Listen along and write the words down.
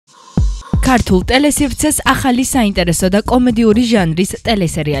ქართულ ტელესივრცეს ახალი საინტერესო და კომედიური ჟანრის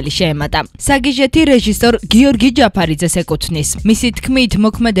ტელესერიალი შეემატა. საგიჟეთი რეჟისორ გიორგი ჯაფარიძეს ეკუთვნის. მისი თქმით,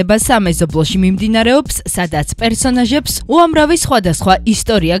 მოქმედება სამეზობლოში მიმდინარეობს, სადაც პერსონაჟებს უამრავი სხვადასხვა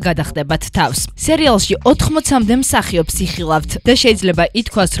ისტორია გადახდებათ თავს. სერიალში 80-მდე მსახიობს იხილავთ და შეიძლება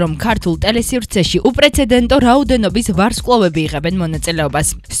ითქვას, რომ ქართულ ტელესივრცეში უპრეცედენტო რაოდენობის ვარსკვლავები იღებენ მონაწილეობას.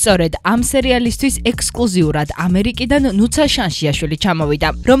 სწორედ ამ სერიალისთვის ექსკლუზიურად ამერიკიდან ნუცა შანშიაშვილი ჩამოვიდა,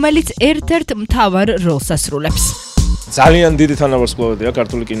 რომელიც ერთ-ერთ მთავარ როლს ასრულებს. ძალიან დიდი თანავარსკვლავედია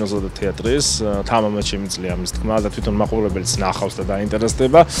ქართული კინოსა და თეატრის, თამამად შემიძლია ამის თქმა და თვითონ მაყურებელიც ნახავს და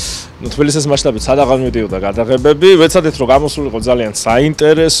დაინტერესდება. თბილისის მასშტაბით სადაღარ მიდიოდა გადაღებები, ვეცადეთ რომ გამოსულიყო ძალიან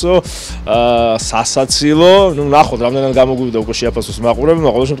საინტერესო, სასაცილო, ნახოთ რამდენად გამოგვივიდა უკვე შეაფასოს მაყურებელმა,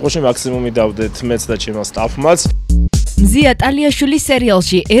 ყოველ შემთხვევაში მაქსიმუმი დავდეთ მეც და ჩემს სტაფმაც. მზია ტალიაშვილის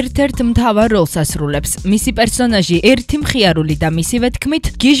სერიალში ერთ-ერთ მთავარ როლს ასრულებს. მისი პერსონაჟი ერთი მხიარული და მისივე თქმით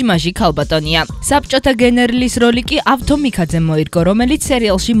გიჟმაჟი ქალბატონია. საბჭოთა გენერლის როლი კი ავთომიქაძემ მოირგო, რომელიც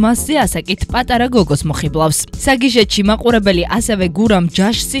სერიალში მასზე ასაკით პატარა გოგოს მოხიბლავს. საგიჟეთში მაყურებელი ასევე გურამ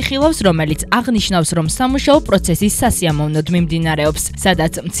ჯაშს იხილავს, რომელიც აღნიშნავს, რომ სამუშაო პროცესი სასიამოვნოდ მიმდინარეობს,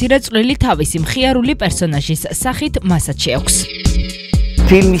 სადაც მცირე წვლილი თავისი მხიარული პერსონაჟის სახით მასაც შეაქვს.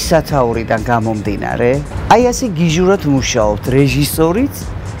 ფილმის სათაურიდან გამომდინარე, აი ასე გიჟურად მუშაობთ რეჟისორიც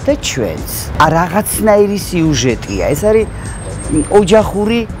და ჩვენც. რაღაცნაირი სიუჟეტია, ეს არის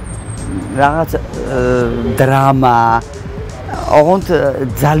ოჯახური რაღაც დრამა, ოღონდ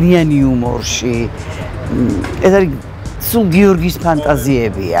ძალიან იუმორში. ეს არის სულ გიორგის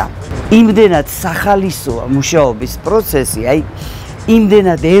ფანტაზიებია. იმდენად სახალისოა მუშაობის პროცესი, აი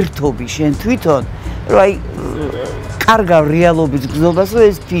იმდენად ერთობი შენ თვითონ, რომ აი კარგავ რეალობის გზნობას, რომ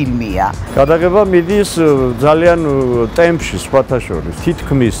ეს ფილმია. გადაღება მიდის ძალიან ტემპში, სხვათა შორის.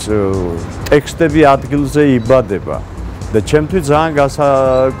 თითქმის ტექსტები ადგილზე იბადება და ჩემთვის ძალიან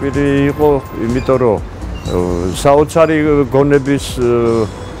გასაკვირი იყო, იმიტომ რომ საოცარი გონების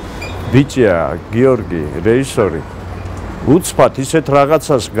ბიჭია გიორგი, რეჟისორი. უცბად ისეთ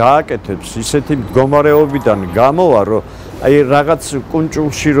რაღაცას გააკეთებს, ისეთი მდგომარეობიდან გამოვა, რომ აი რაღაც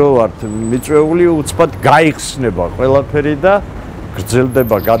კუნჭულში რო ვართ მიწვეული, უცბად გაიხსნება ყველაფერი და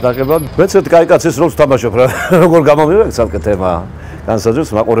გრძელდება გადაღება. მეც ერთ კაი კაცის როლს ვთამაშობ რა. როგორ გამომივიდა ცალკე თემა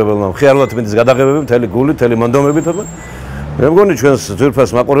განსაზღვრებს მაყურებელმა. მხიარულად მიდის გადაღებები, მთელი გული, მთელი მონდომებით. მე მგონი ჩვენს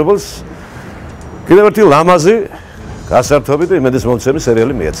ძვირფას მაყურებელს კიდევ ერთი ლამაზი, გასართობი და იმედის მომცემი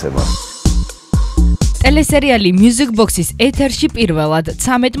სერიალი მიეცემა. ტელესერიალი მუზიქ ბოქსის ეთერში პირველად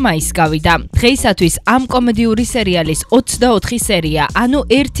 13 მაისს გავიდა. დღეისათვის ამ კომედიური სერიალის 24 სერია, ანუ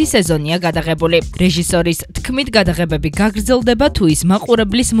 1 სეზონია გადაღებული. რეჟისორის თქმით გადაღებები გაგრძელდება თუ ის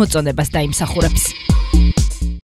მაყურებლის მოწონებას დაიმსახურებს.